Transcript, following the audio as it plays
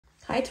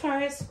Hi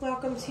Taurus,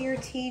 welcome to your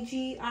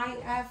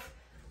TGIF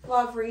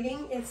love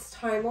reading. It's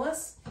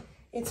timeless.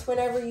 It's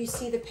whenever you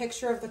see the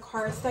picture of the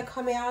cards that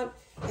come out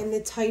and the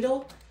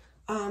title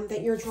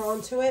that you're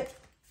drawn to it,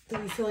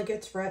 that you feel like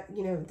it's, that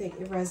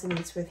it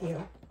resonates with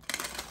you.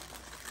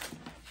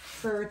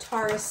 For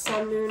Taurus,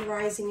 Sun, Moon,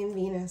 Rising, and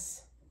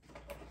Venus.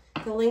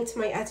 The link to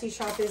my Etsy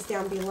shop is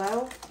down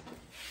below.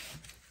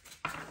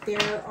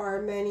 There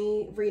are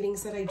many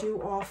readings that I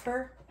do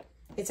offer.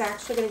 It's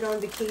actually going to go on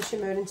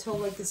vacation mode until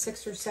like the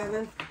 6th or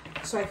 7th,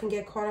 so I can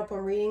get caught up on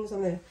readings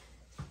on the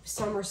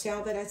summer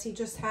sale that Etsy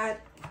just had.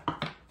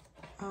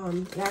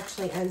 It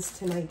actually ends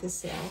tonight, this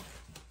sale.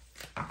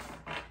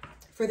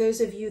 For those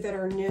of you that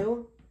are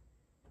new,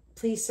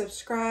 please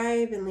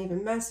subscribe and leave a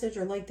message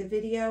or like the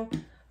video.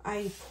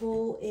 I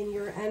pull in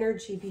your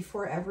energy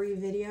before every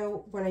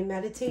video when I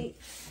meditate,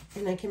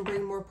 and I can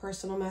bring more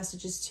personal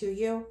messages to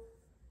you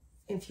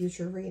in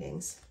future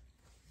readings.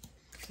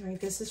 All right,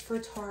 this is for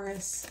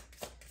Taurus,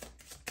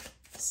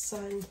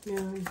 Sun,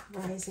 Moon,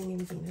 Rising,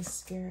 and Venus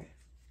Spirit.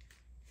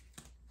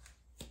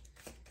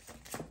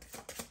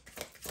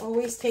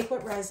 Always take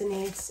what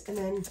resonates and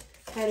then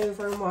head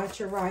over and watch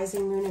your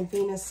Rising, Moon, and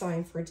Venus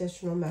sign for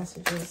additional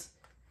messages.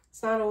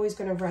 It's not always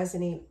going to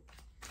resonate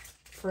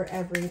for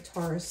every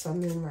Taurus,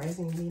 Sun, Moon,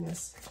 Rising, and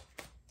Venus.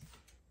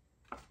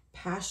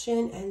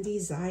 Passion and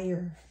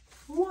desire.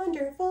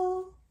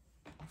 Wonderful.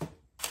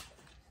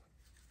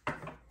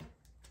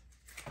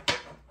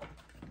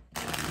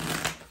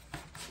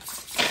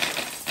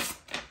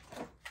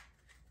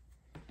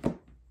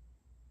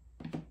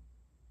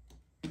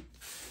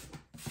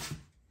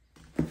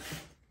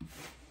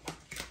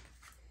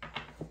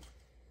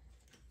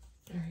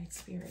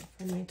 Spirit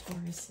for my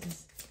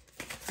Tauruses.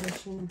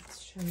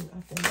 Emotions showing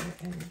up in their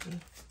energy.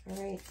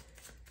 All right.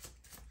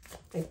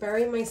 I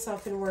buried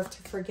myself in work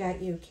to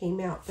forget you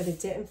came out, but it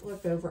didn't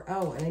flip over.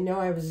 Oh, and I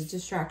know I was a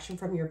distraction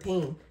from your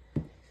pain.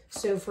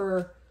 So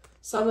for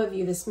some of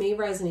you, this may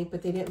resonate,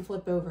 but they didn't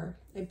flip over.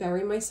 I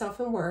buried myself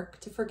in work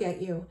to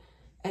forget you,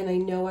 and I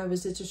know I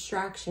was a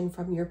distraction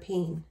from your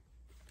pain.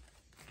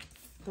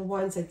 The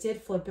ones that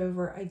did flip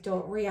over, I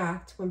don't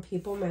react when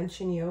people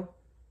mention you,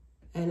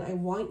 and I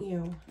want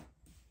you.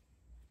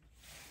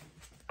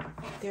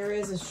 There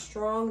is a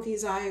strong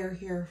desire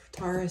here,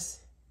 Taurus.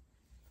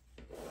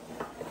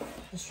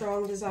 A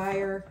strong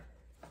desire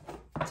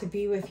to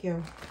be with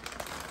you.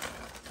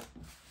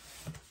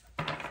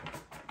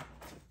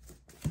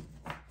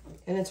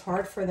 And it's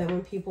hard for them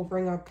when people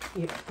bring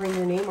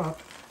your name up.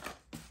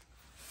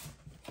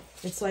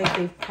 It's like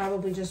they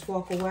probably just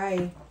walk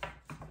away,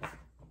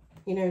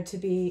 to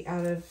be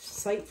out of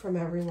sight from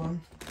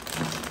everyone.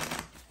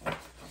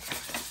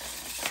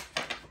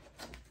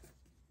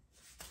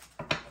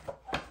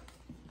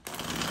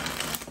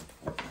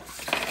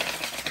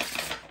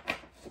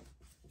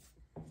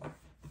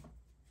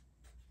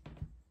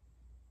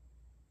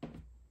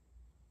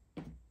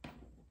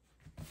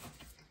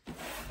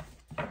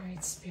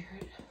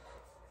 Spirit,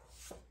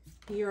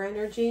 your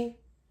energy,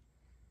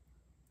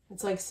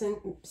 it's like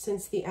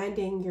since the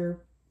ending, you're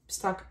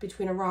stuck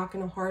between a rock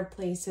and a hard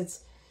place.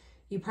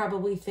 You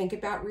probably think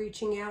about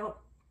reaching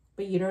out,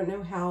 but you don't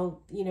know how,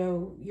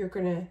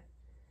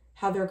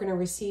 how they're gonna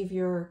receive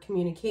your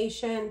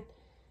communication.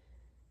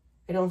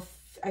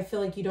 I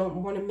feel like you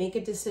don't want to make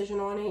a decision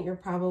on it. You're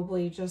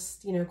probably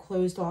just,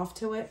 closed off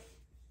to it.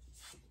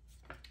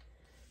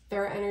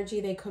 Their energy,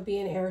 they could be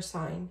an air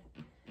sign.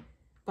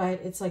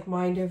 But it's like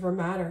mind over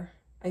matter.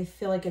 I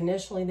feel like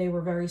initially they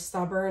were very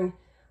stubborn.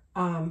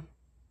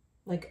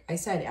 Like I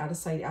said, out of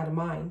sight, out of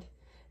mind.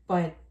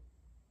 But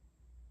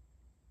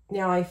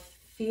now I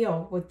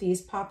feel with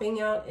these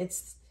popping out,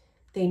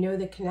 they know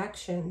the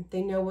connection.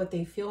 They know what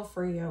they feel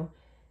for you.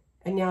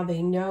 And now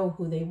they know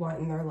who they want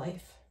in their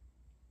life.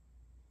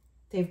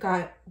 They've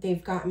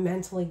gotten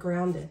mentally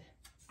grounded.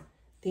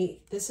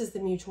 This is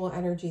the mutual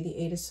energy, the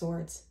 8 of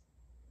Swords.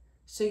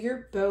 So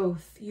you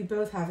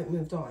both haven't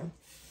moved on.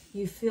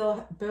 You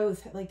feel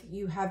both like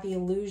you have the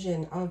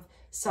illusion of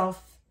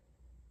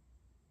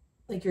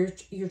like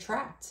you're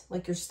trapped,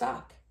 like you're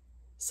stuck,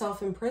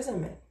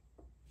 self-imprisonment.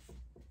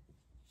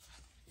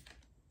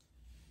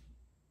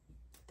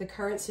 The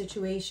current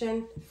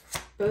situation,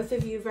 both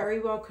of you very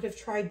well could have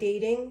tried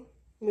dating,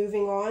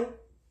 moving on.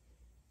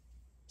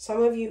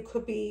 Some of you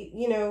could be,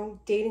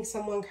 dating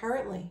someone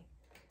currently.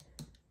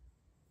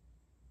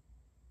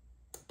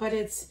 But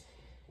it's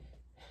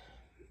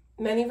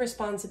many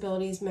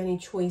responsibilities, many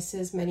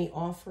choices, many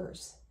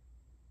offers.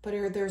 But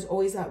there's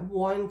always that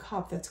one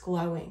cup that's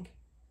glowing.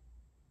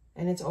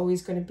 And it's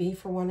always going to be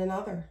for one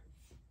another.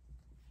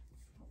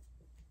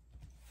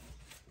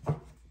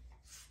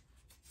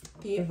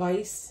 The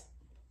advice.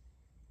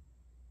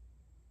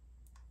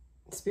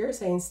 Spirit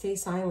saying, stay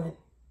silent.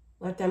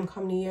 Let them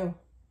come to you.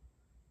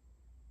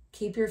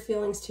 Keep your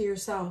feelings to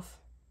yourself.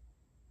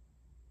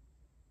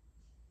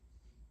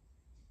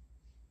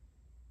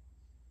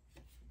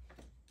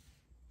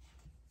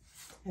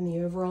 And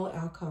the overall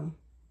outcome,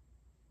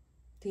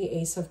 the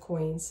Ace of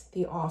Coins,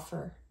 the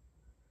offer,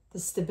 the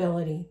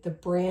stability, the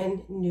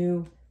brand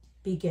new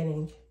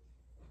beginning.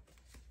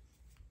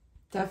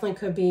 Definitely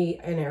could be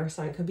an air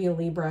sign, could be a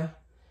Libra,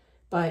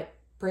 but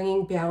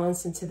bringing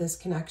balance into this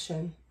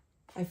connection.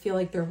 I feel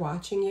like they're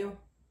watching you,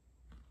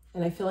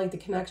 and I feel like the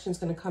connection is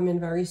going to come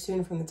in very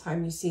soon from the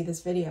time you see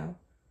this video,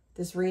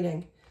 this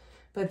reading.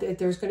 But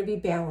there's going to be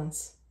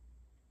balance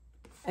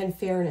and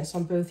fairness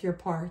on both your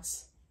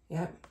parts.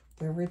 Yep,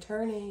 they're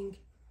returning.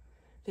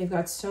 They've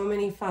got so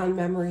many fond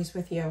memories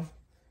with you,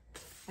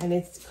 and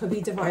it could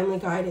be divinely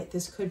guided.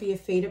 This could be a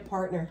fated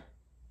partner.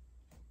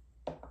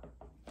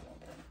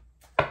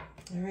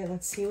 All right,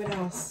 let's see what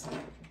else.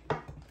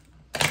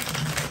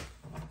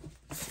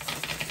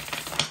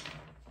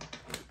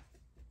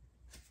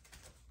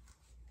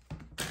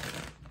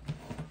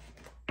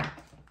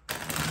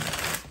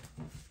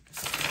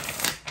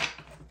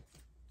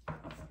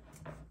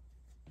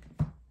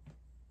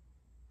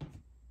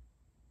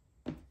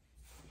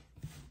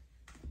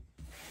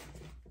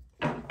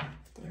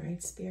 All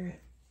right, Spirit,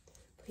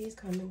 please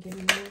come and give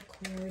me more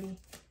clarity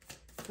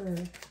for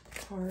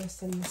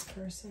Taurus and this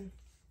person.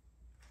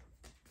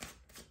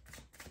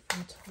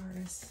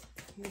 Taurus,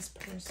 this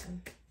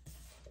person.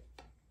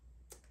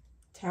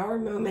 Tower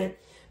moment.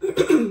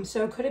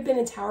 So it could have been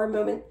a tower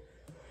moment.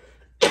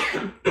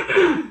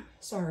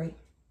 Sorry.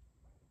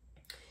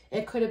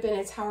 It could have been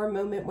a tower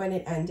moment when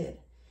it ended.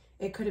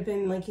 It could have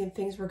been like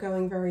things were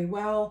going very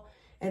well,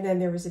 and then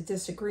there was a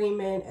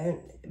disagreement,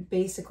 and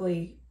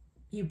basically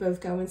you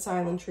both go in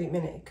silent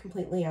treatment. It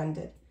completely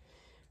ended.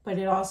 But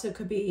it also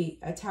could be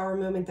a tower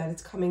moment that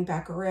it's coming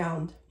back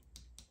around,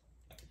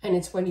 and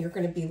it's when you're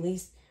going to be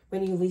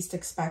when you least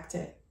expect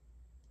it.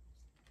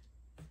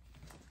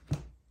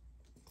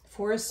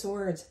 Four of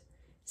Swords.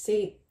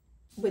 See,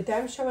 with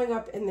them showing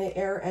up in the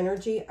air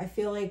energy, I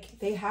feel like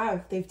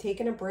they've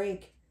taken a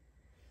break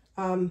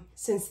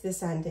since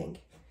this ending.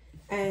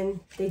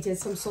 And they did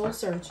some soul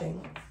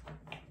searching.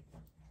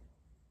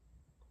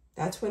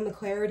 That's when the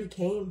clarity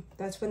came.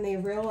 That's when they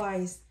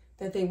realized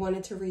that they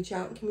wanted to reach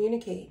out and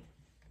communicate.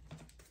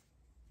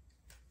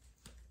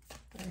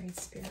 All right,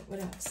 Spirit,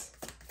 what else?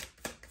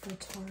 For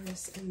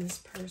Taurus and this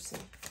person.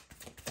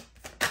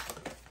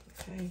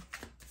 Okay.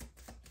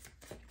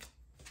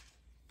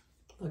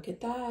 Look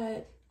at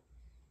that.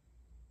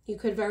 You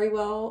could very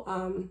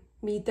well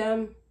meet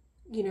them,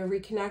 you know,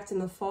 reconnect in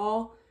the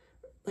fall,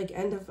 like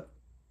end of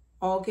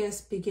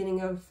August, beginning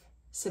of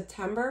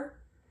September.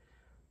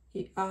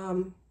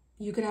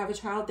 You could have a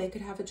child, they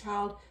could have a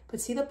child. But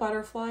see the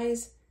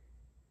butterflies?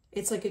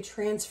 It's like a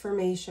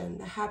transformation.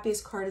 The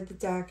happiest card of the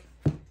deck.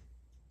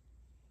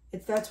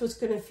 That's what's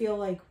going to feel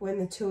like when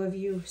the two of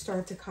you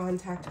start to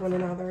contact one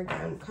another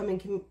again, come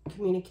in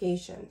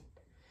communication.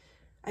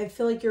 I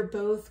feel like you're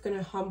both going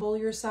to humble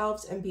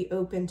yourselves and be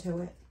open to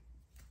it.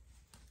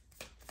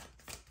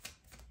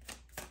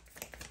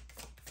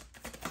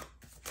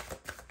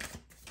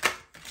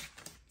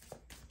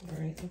 All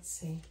right, let's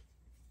see.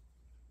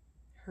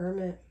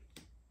 Hermit.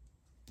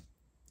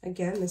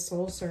 Again, the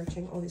soul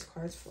searching. All these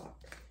cards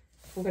flopped.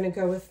 We're going to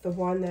go with the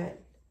one that,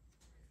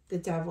 the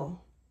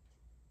Devil.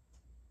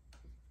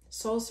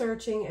 Soul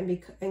searching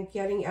and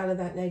getting out of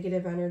that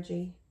negative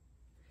energy.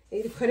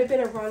 It could have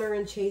been a runner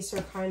and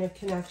chaser kind of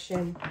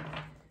connection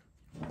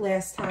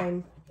last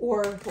time,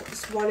 or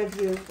one of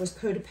you was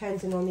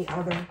codependent on the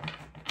other.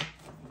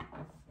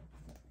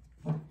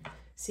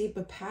 See,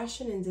 but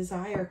passion and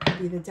desire could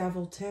be the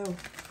Devil too.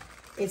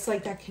 It's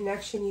like that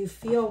connection you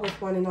feel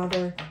with one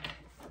another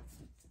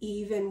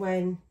even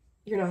when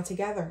you're not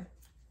together.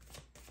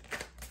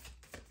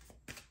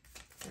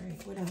 All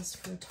right, what else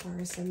for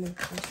Taurus and their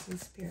person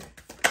spirit?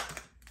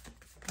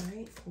 All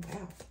right,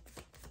 wow.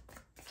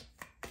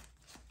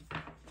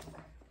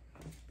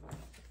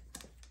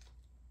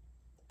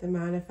 The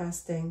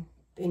manifesting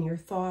in your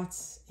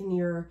thoughts, in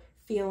your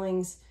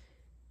feelings.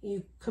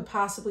 You could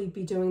possibly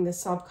be doing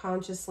this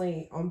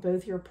subconsciously on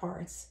both your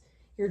parts.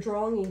 You're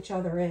drawing each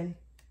other in.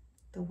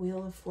 The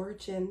Wheel of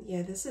Fortune.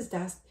 Yeah, this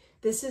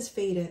is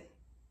fated.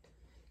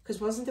 Because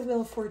wasn't the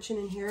Wheel of Fortune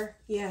in here?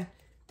 Yeah,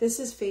 this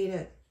is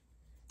fated.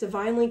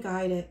 Divinely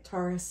guided,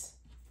 Taurus.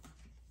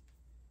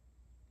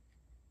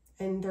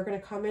 And they're going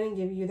to come in and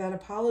give you that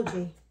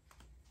apology.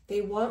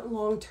 They want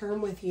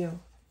long-term with you.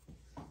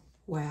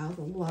 Wow,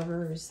 the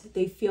Lovers.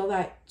 They feel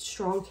that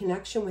strong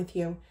connection with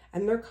you.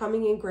 And they're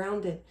coming in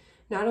grounded.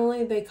 Not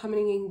only are they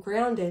coming in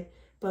grounded,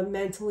 but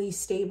mentally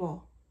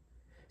stable.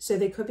 So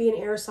they could be an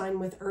air sign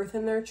with Earth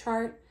in their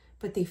chart,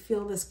 but they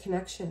feel this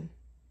connection.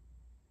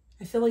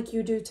 I feel like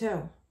you do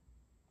too.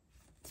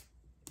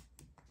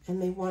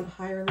 And they want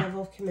higher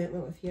level of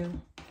commitment with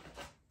you.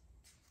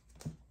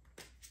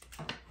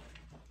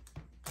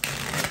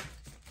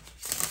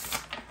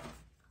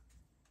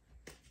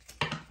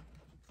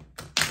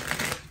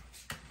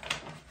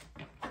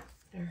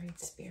 All right,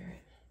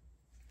 Spirit.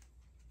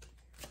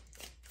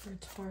 For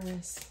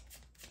Taurus,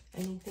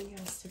 anything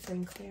else to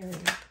bring clarity?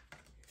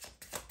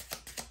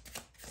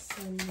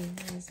 Sun, Moon,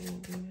 Rising,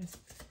 and Venus.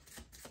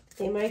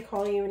 They might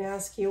call you and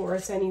ask you or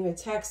send you a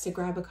text to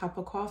grab a cup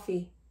of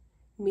coffee.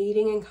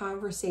 Meeting and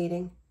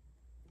conversating.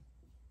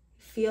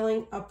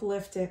 Feeling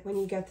uplifted when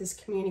you get this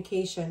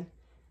communication.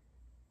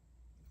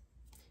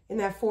 In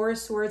that Four of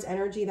Swords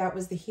energy, that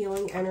was the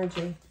healing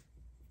energy.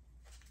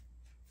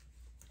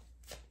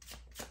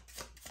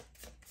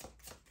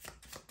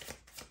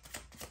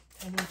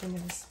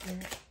 Anything else here?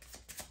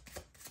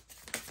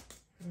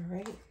 All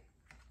right.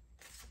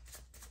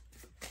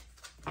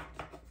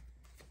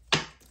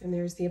 And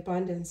there's the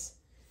abundance.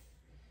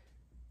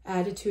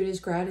 Attitude is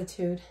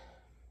gratitude.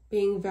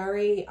 Being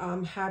very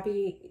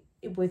happy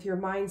with your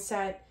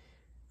mindset.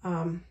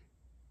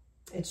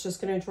 It's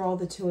just going to draw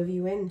the two of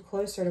you in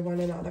closer to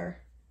one another.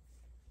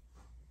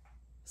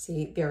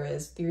 See, there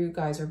is. You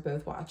guys are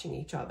both watching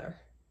each other.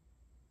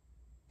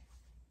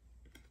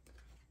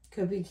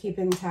 Could be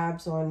keeping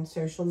tabs on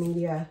social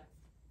media.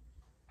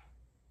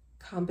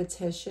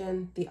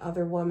 Competition, the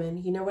other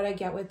woman. You know what I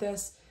get with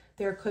this?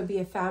 There could be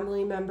a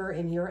family member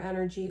in your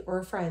energy or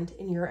a friend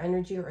in your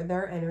energy or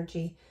their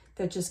energy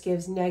that just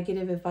gives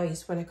negative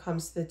advice when it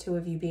comes to the two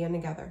of you being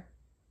together.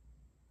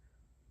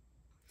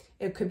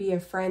 It could be a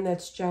friend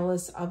that's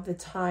jealous of the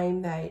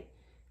time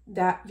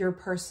that your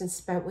person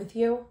spent with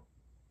you,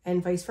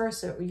 and vice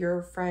versa.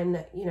 Your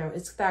friend, you know,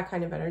 it's that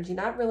kind of energy.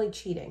 Not really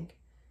cheating.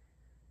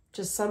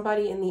 Just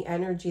somebody in the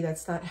energy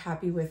that's not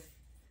happy with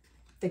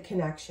the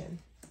connection.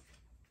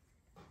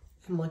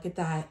 And look at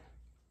that.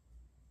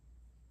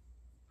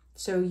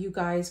 So you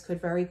guys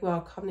could very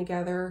well come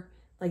together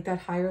like that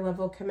higher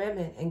level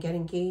commitment and get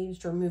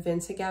engaged or move in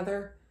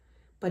together.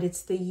 But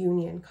it's the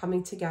union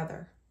coming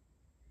together.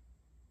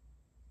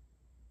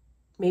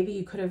 Maybe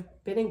you could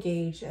have been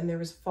engaged and there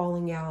was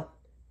falling out.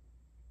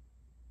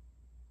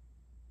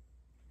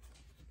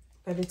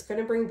 But it's going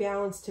to bring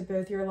balance to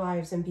both your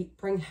lives and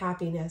bring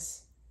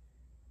happiness.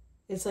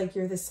 It's like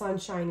you're the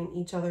sunshine in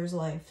each other's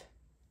life.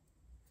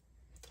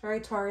 All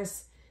right,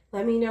 Taurus,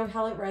 let me know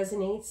how it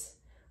resonates.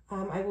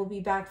 I will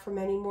be back for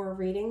many more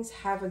readings.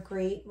 Have a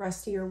great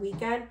rest of your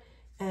weekend,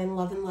 and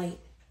love and light.